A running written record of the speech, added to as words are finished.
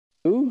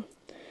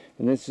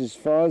And this is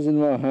Faz and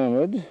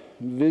Mohammed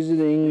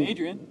visiting...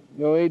 Adrian.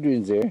 Oh,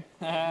 Adrian's there.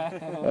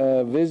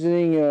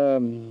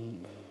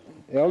 Visiting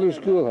Elder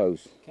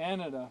Schoolhouse.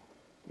 Canada.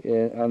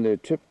 On their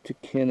trip to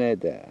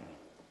Canada.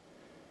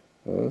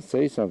 Well,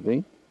 say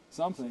something.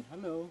 Something.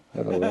 Hello.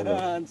 Hello,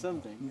 hello. And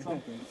something.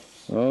 Something.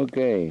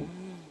 Okay.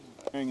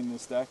 In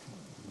this deck.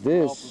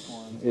 This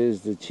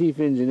is the chief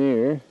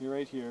engineer. You're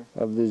right here.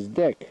 Of this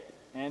deck.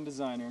 And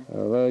designer.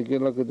 Let a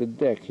good look at the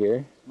deck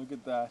here. Look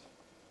at that.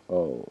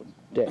 Oh,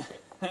 deck.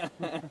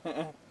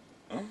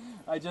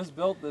 I just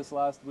built this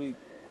last week.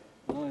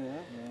 Oh,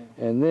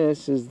 yeah? And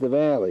this is the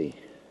valley.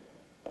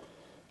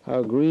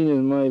 How green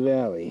is my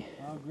valley?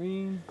 How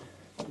green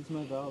is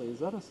my valley? Is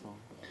that a song?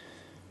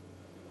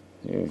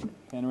 Here.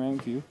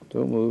 Panoramic view.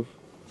 Don't move.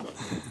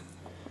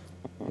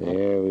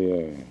 There we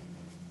are.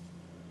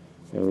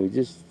 And we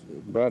just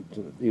brought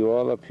you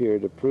all up here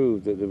to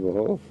prove that there were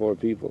all 4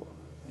 people.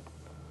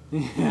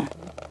 Yeah.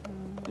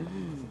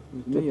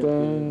 With me up here,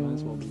 it might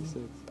as well be 6.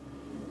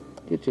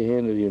 Get your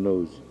hand on your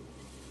nose.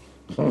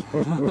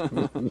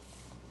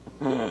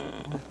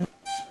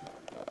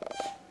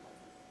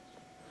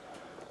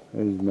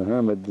 There's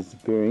Muhammad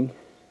disappearing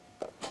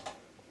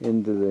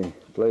into the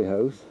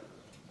playhouse.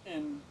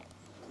 And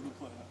to the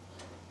playhouse.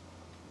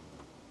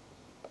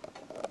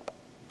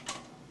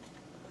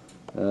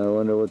 I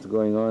wonder what's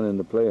going on in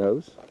the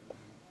playhouse.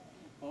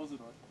 Close the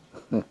door.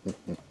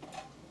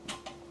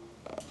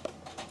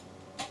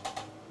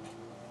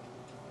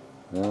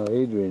 Now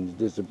Adrian's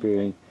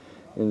disappearing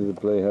into the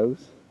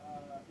playhouse.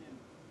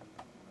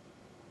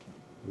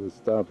 We'll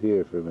stop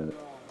here for a minute.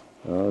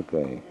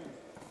 Okay.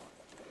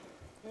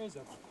 There's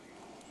a...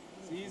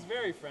 See, he's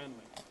very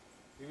friendly.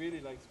 He really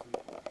likes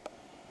people.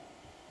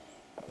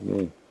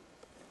 Yeah.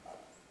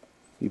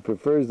 He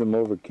prefers them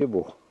over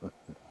kibble.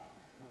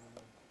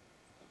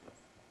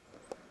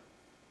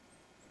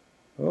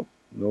 Oh,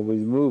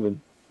 nobody's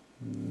moving.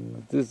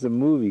 This is a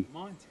movie.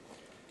 Monty.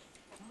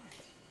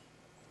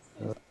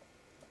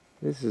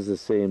 This is the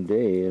same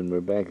day, and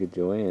we're back at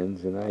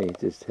Joanne's, and I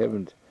just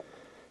haven't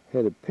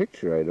had a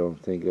picture, I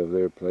don't think, of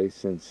their place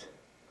since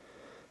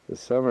the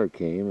summer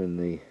came and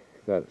they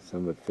got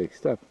some of it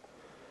fixed up.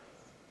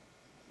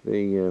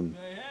 They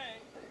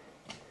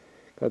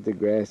got the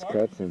grass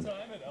cut and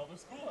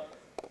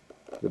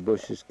the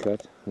bushes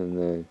cut and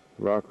the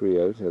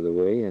rockery out of the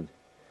way, and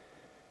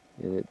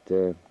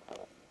it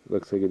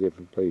looks like a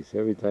different place.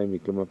 Every time you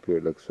come up here,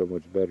 it looks so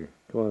much better.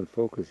 Come on,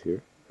 focus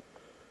here.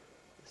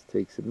 This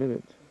takes a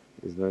minute.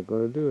 It's not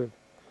going to do it.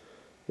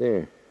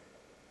 There. I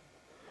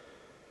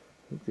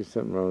think there's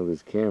something wrong with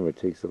this camera. It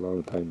takes a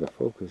long time to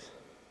focus.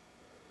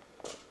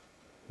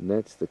 And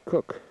that's the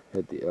cook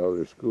at the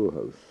Elder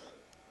Schoolhouse.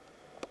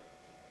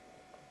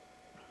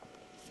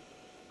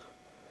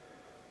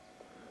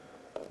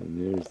 And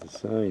there's the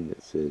sign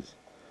that says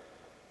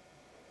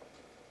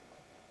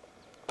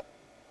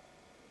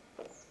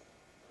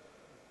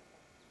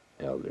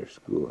Elder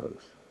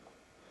Schoolhouse.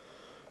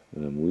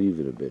 And I'm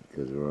weaving a bit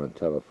because we're on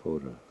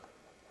telephoto.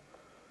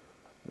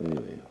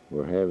 Anyway,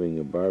 we're having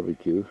a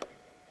barbecue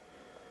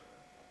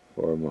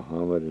for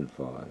Muhammad and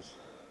Faz.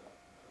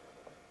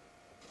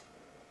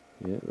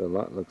 Yeah, the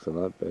lot looks a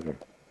lot better.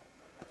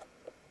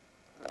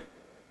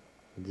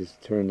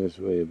 Just turn this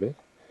way a bit.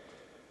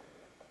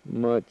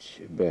 Much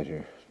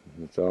better.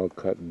 It's all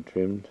cut and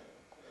trimmed.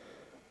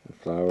 The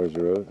flowers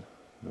are out.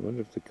 I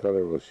wonder if the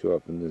color will show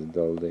up in this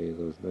dull day.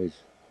 Those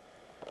nice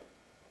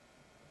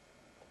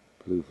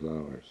blue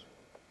flowers.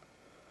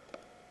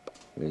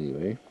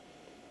 Anyway,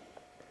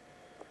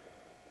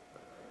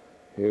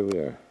 here we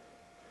are.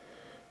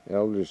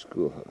 Elder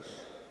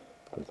Schoolhouse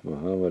with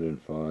Muhammad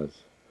and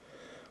Faz.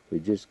 We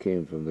just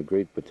came from the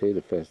Great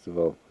Potato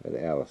Festival at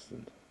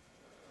Alliston.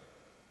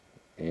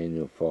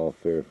 Annual Fall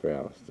Fair for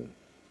Alliston.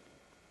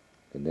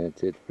 And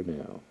that's it for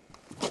now.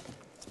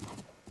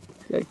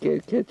 I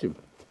can't catch him.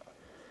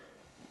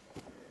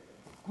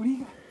 What do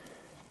you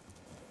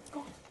got? Go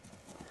on.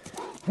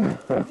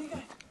 What do you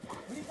got?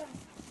 What do you got? What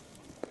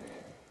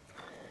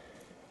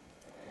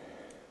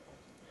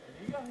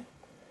do you got?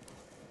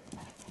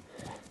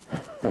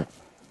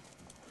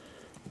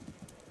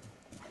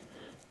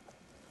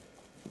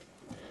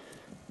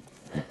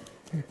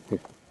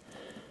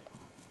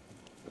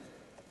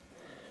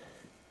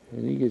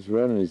 And he gets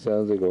running, he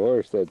sounds like a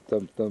horse, that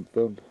thump, thump,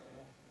 thump.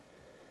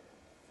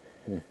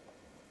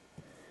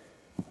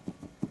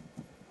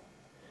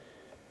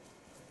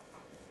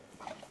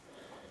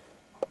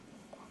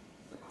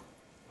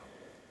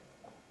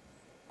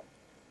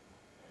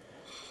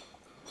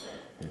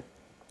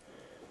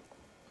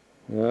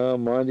 Oh,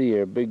 Monty,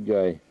 you're a big guy.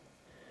 Yeah,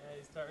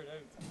 he's tired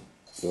out.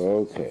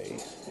 Okay,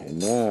 and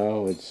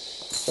now it's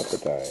supper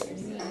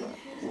time.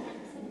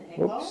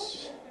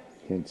 Whoops,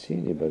 can't see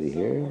anybody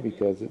here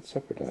because it's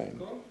supper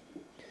time.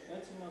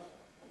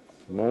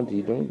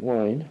 Monty, don't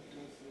whine.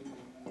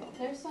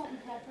 There's salt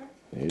and pepper.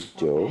 There's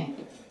Joe. Okay.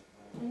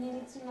 And you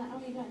need some,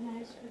 oh, you got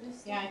knives for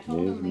this? Yeah, I told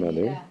There's them they need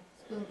Mother. a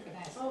spoon for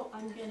that. Oh,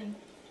 I'm getting.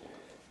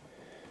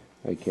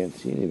 I can't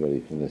see anybody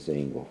from this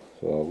angle,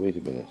 so I'll wait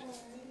a minute.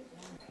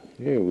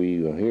 Here we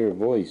hear a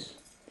voice.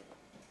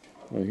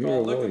 I hear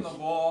Called a licking voice. the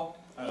ball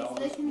at He's Elvis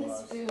licking the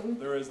Schoolhouse. spoon.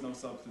 There is no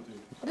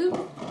substitute.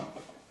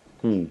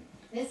 Hmm.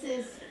 This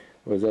is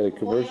Was that a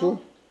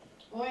commercial?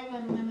 oil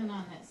and lemon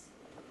on this.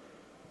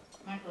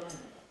 Micro lemon.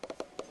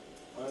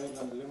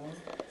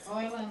 Oil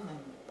and lemon.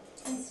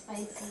 And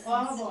spicy.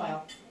 Olive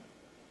oil.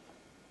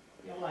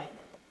 You'll like.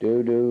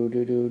 Do do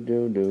do do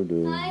do do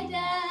do. Hi,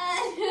 Dad.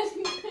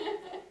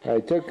 I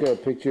took a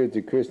picture at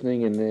the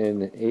christening, and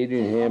then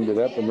Adrian hammed it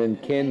up, and then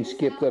Ken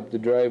skipped up the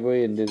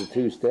driveway and did a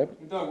two-step.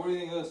 Doug, what do you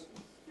think of this?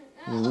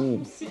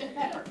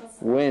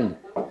 Mm-hmm. When?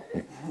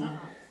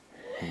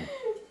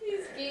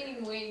 He's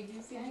gaining weight.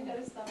 You see, I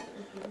gotta stop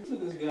it.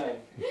 Look at this guy.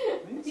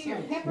 See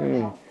your pepper Yeah.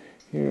 milk.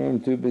 Here, I'm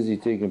too busy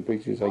taking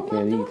pictures. I Oh,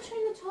 can't no, eat. don't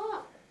turn the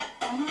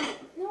top.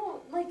 No,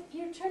 like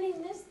you're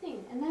turning this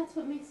thing, and that's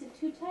what makes it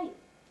too tight.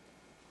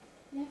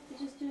 You have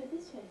to just do it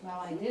this way. Well,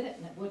 I did it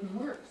and it wouldn't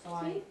work, so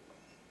I.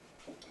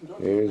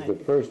 Here's the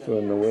first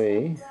one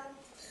away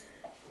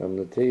from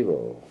the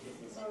table.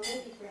 It's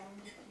already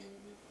brown.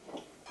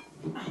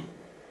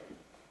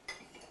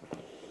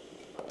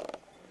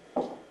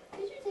 Did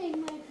you take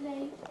my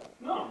plate?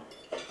 No.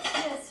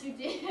 Yes, you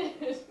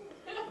did.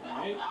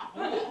 Right?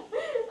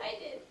 I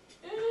did.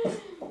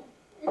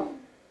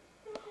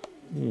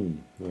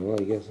 Well,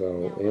 I guess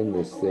I'll end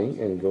this thing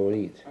and go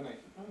and eat. Okay.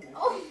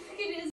 Oh.